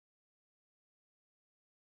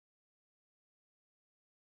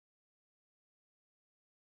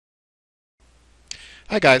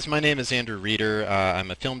Hi guys, my name is Andrew Reeder.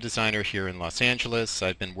 I'm a film designer here in Los Angeles.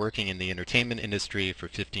 I've been working in the entertainment industry for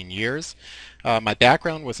 15 years. My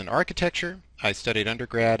background was in architecture. I studied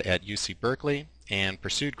undergrad at UC Berkeley and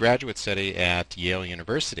pursued graduate study at Yale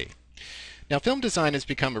University. Now, film design has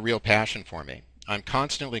become a real passion for me. I'm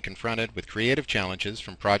constantly confronted with creative challenges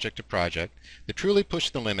from project to project that truly push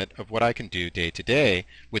the limit of what I can do day to day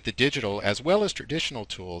with the digital as well as traditional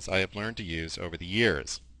tools I have learned to use over the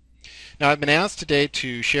years. Now, I've been asked today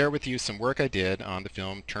to share with you some work I did on the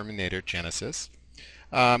film Terminator Genisys.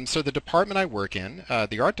 So the department I work in,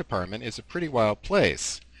 the art department, is a pretty wild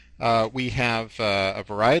place. We have a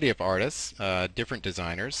variety of artists, different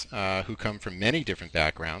designers who come from many different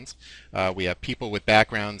backgrounds. We have people with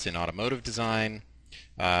backgrounds in automotive design,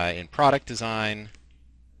 in product design,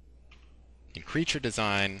 in creature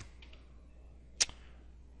design,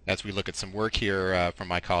 as we look at some work here from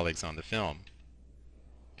my colleagues on the film.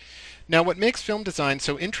 Now, what makes film design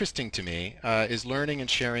so interesting to me is learning and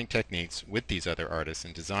sharing techniques with these other artists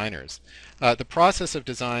and designers. The process of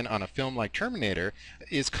design on a film like Terminator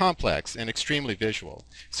is complex and extremely visual.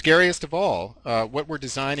 Scariest of all, what we're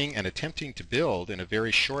designing and attempting to build in a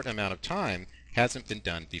very short amount of time hasn't been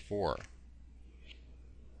done before.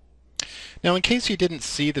 Now, in case you didn't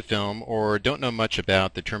see the film or don't know much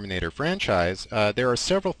about the Terminator franchise, there are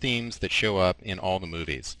several themes that show up in all the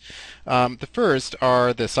movies. The first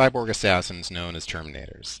are the cyborg assassins known as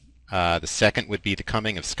Terminators. The second would be the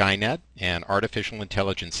coming of Skynet, an artificial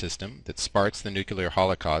intelligence system that sparks the nuclear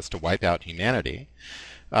holocaust to wipe out humanity,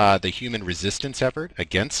 the human resistance effort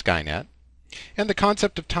against Skynet, and the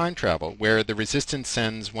concept of time travel, where the resistance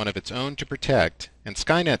sends one of its own to protect, and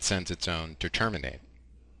Skynet sends its own to terminate.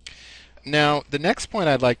 Now, the next point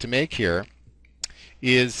I'd like to make here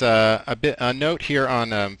is a note here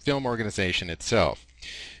on film organization itself.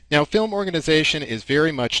 Now, film organization is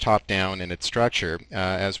very much top-down in its structure,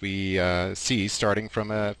 as we see starting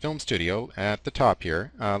from a film studio at the top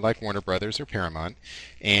here, like Warner Brothers or Paramount,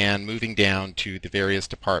 and moving down to the various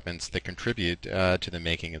departments that contribute to the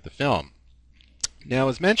making of the film. Now,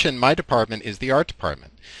 as mentioned, my department is the art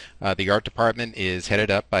department. The art department is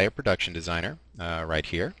headed up by a production designer right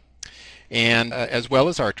here, and as well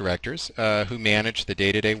as art directors who manage the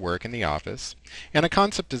day-to-day work in the office, and a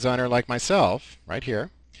concept designer like myself, right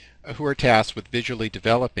here, who are tasked with visually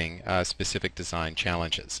developing specific design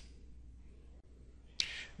challenges.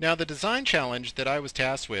 Now, the design challenge that I was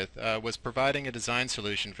tasked with was providing a design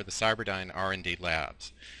solution for the Cyberdyne R&D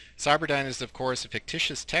Labs. Cyberdyne is, of course, a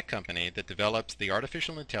fictitious tech company that develops the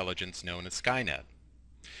artificial intelligence known as Skynet.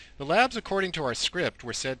 The labs, according to our script,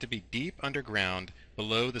 were said to be deep underground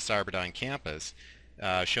below the Cyberdyne campus,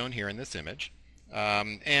 shown here in this image,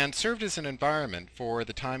 and served as an environment for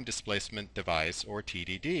the time displacement device, or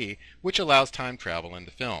TDD, which allows time travel in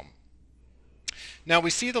the film. Now,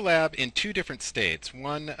 we see the lab in two different states.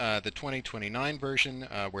 One, the 2029 version,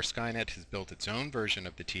 where Skynet has built its own version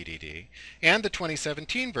of the TDD, and the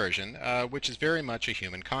 2017 version, which is very much a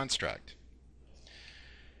human construct.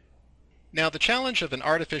 Now, the challenge of an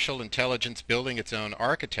artificial intelligence building its own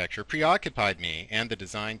architecture preoccupied me and the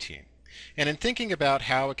design team. And in thinking about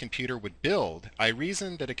how a computer would build, I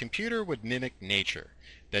reasoned that a computer would mimic nature,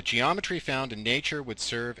 that geometry found in nature would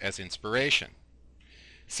serve as inspiration.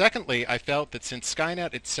 Secondly, I felt that since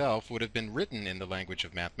Skynet itself would have been written in the language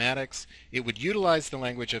of mathematics, it would utilize the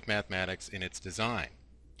language of mathematics in its design.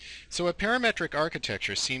 So a parametric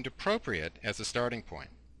architecture seemed appropriate as a starting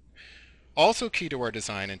point. Also key to our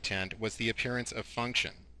design intent was the appearance of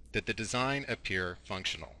function, that the design appear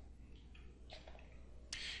functional.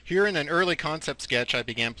 Here in an early concept sketch, I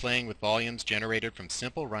began playing with volumes generated from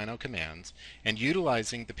simple Rhino commands and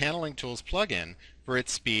utilizing the Paneling Tools plugin for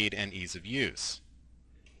its speed and ease of use.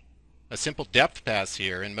 A simple depth pass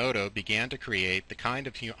here in Modo began to create the kind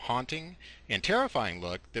of haunting and terrifying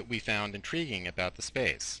look that we found intriguing about the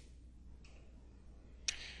space.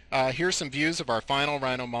 Here's some views of our final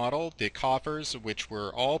Rhino model, the coffers, which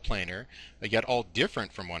were all planar, yet all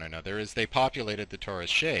different from one another as they populated the torus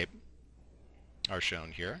shape, are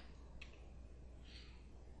shown here.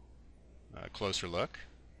 A closer look.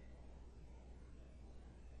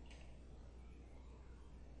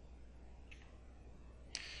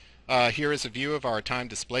 Here is a view of our time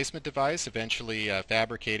displacement device, eventually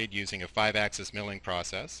fabricated using a 5-axis milling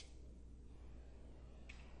process.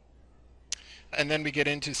 And then we get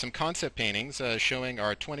into some concept paintings showing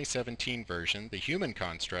our 2017 version, the human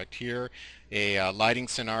construct. Here, a lighting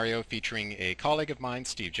scenario featuring a colleague of mine,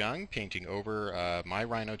 Steve Jung, painting over my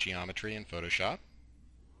Rhino geometry in Photoshop.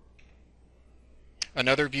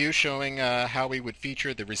 Another view showing how we would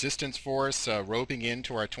feature the resistance force roping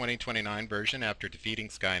into our 2029 version after defeating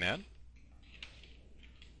Skynet.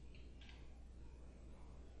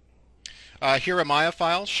 Here are Maya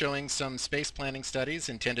files showing some space planning studies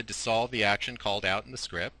intended to solve the action called out in the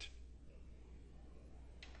script.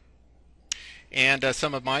 And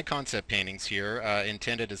some of my concept paintings here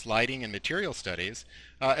intended as lighting and material studies,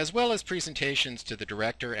 as well as presentations to the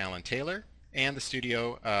director, Alan Taylor, and the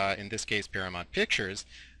studio, in this case Paramount Pictures,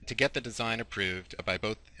 to get the design approved by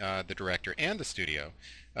both the director and the studio,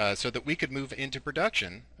 so that we could move into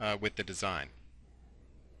production with the design.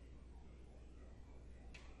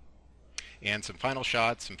 And some final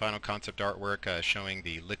shots, some final concept artwork showing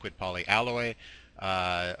the liquid polyalloy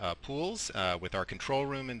pools with our control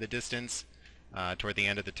room in the distance. Toward the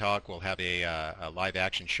end of the talk, we'll have a live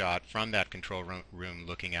action shot from that control room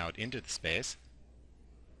looking out into the space.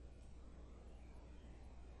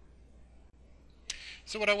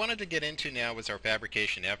 So what I wanted to get into now was our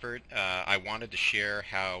fabrication effort. I wanted to share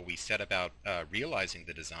how we set about realizing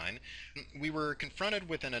the design. We were confronted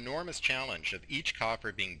with an enormous challenge of each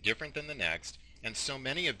coffer being different than the next, and so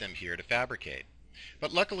many of them here to fabricate.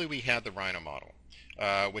 But luckily we had the Rhino model,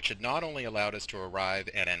 which had not only allowed us to arrive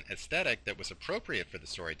at an aesthetic that was appropriate for the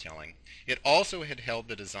storytelling, it also had held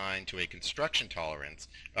the design to a construction tolerance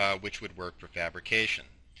which would work for fabrication.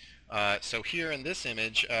 So here in this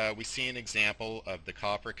image, we see an example of the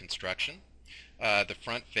coffer construction. The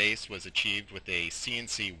front face was achieved with a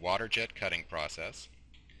CNC water jet cutting process.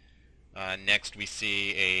 Next we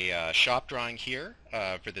see a shop drawing here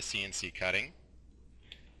for the CNC cutting.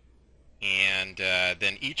 And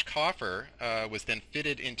then each coffer was then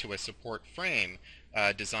fitted into a support frame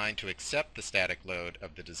designed to accept the static load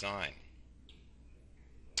of the design.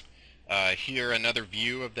 Here another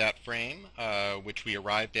view of that frame, which we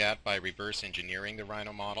arrived at by reverse engineering the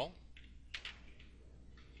Rhino model.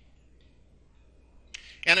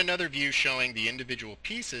 And another view showing the individual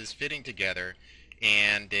pieces fitting together,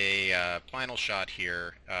 and a final shot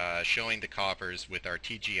here showing the coffers with our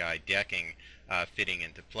TGI decking fitting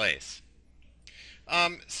into place.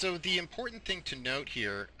 So the important thing to note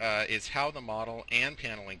here is how the model and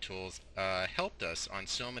paneling tools helped us on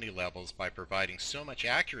so many levels by providing so much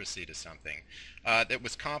accuracy to something that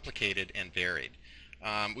was complicated and varied.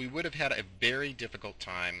 We would have had a very difficult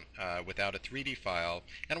time without a 3D file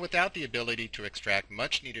and without the ability to extract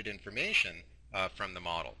much needed information from the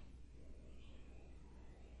model.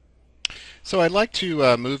 So I'd like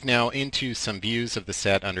to move now into some views of the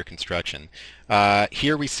set under construction.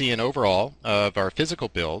 Here we see an overall of our physical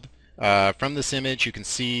build. From this image you can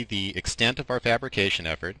see the extent of our fabrication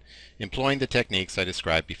effort, employing the techniques I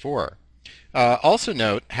described before. Also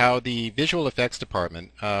note how the visual effects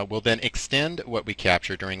department will then extend what we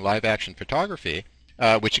capture during live action photography,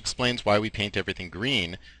 which explains why we paint everything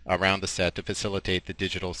green around the set to facilitate the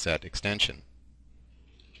digital set extension.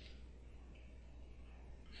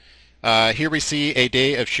 Here we see a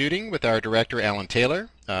day of shooting with our director Alan Taylor,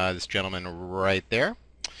 this gentleman right there,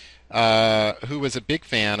 who was a big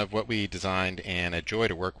fan of what we designed and a joy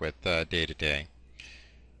to work with day to day.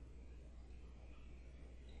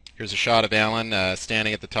 Here's a shot of Alan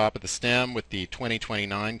standing at the top of the stem with the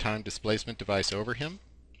 2029 time displacement device over him.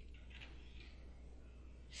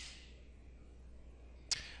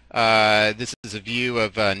 This is a view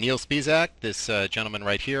of Neil Spizak, this gentleman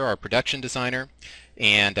right here, our production designer,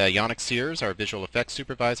 and Yannick Sears, our visual effects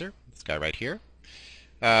supervisor, this guy right here,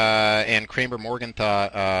 and Kramer Morgenthau,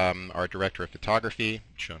 our director of photography,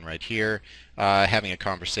 shown right here, having a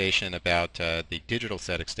conversation about the digital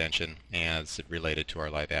set extension as it related to our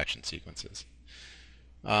live action sequences.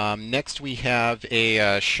 Next we have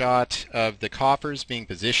a shot of the coffers being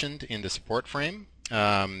positioned in the support frame.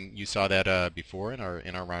 You saw that before in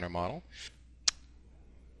our Rhino model.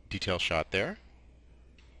 Detail shot there.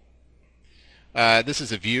 This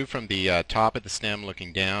is a view from the top of the stem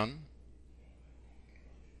looking down.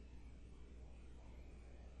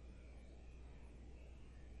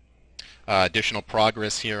 Additional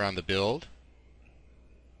progress here on the build.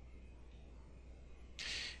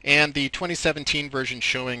 And the 2017 version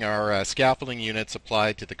showing our scaffolding units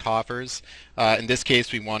applied to the coffers. In this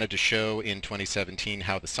case, we wanted to show in 2017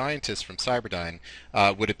 how the scientists from Cyberdyne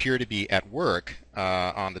would appear to be at work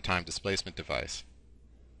on the time displacement device.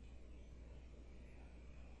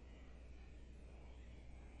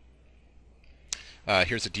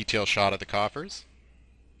 Here's a detailed shot of the coffers.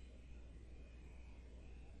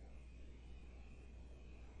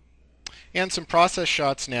 And some process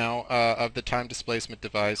shots now of the time displacement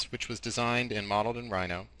device, which was designed and modeled in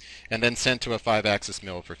Rhino, and then sent to a 5-axis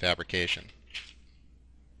mill for fabrication.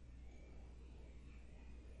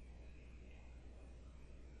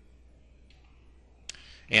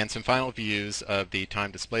 And some final views of the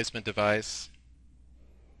time displacement device.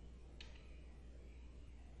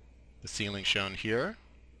 The ceiling shown here.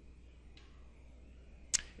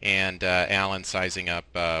 and Alan sizing up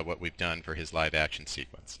what we've done for his live action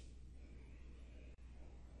sequence.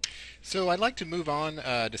 So I'd like to move on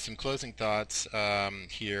to some closing thoughts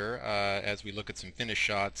here as we look at some finished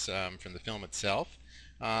shots from the film itself.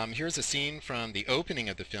 Here's a scene from the opening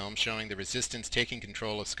of the film showing the Resistance taking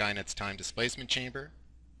control of Skynet's time displacement chamber.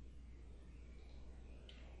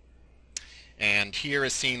 And here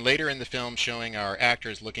a scene later in the film showing our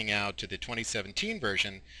actors looking out to the 2017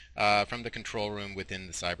 version from the control room within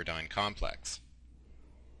the Cyberdyne complex.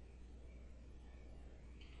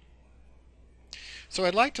 So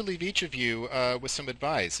I'd like to leave each of you with some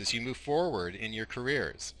advice as you move forward in your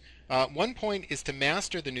careers. One point is to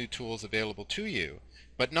master the new tools available to you,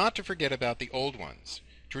 but not to forget about the old ones.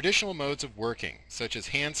 Traditional modes of working, such as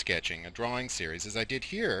hand sketching, a drawing series, as I did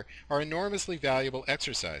here, are enormously valuable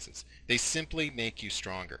exercises. They simply make you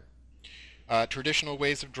stronger. Traditional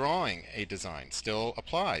ways of drawing a design still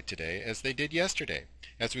apply today as they did yesterday,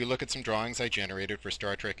 as we look at some drawings I generated for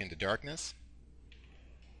Star Trek Into Darkness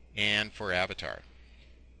and for Avatar.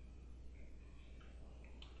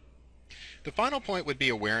 The final point would be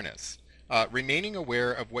awareness. Remaining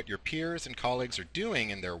aware of what your peers and colleagues are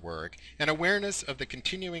doing in their work, and awareness of the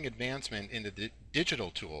continuing advancement in the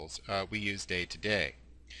digital tools we use day to day.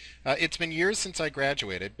 It's been years since I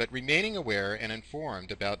graduated, but remaining aware and informed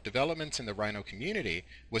about developments in the Rhino community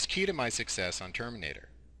was key to my success on Terminator.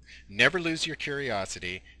 Never lose your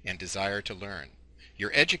curiosity and desire to learn.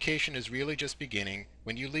 Your education is really just beginning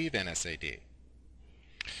when you leave NSAD.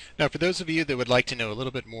 Now, for those of you that would like to know a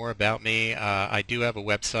little bit more about me, I do have a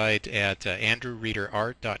website at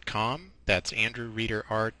andrewreederart.com. That's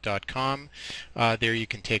andrewreederart.com. There you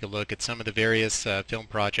can take a look at some of the various film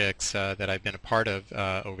projects that I've been a part of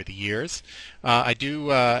over the years. I do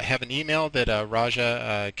have an email that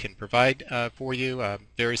Raja can provide for you.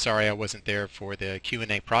 Very sorry I wasn't there for the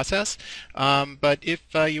Q&A process. But if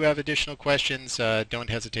you have additional questions,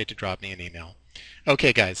 don't hesitate to drop me an email.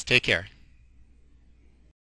 Okay, guys, take care.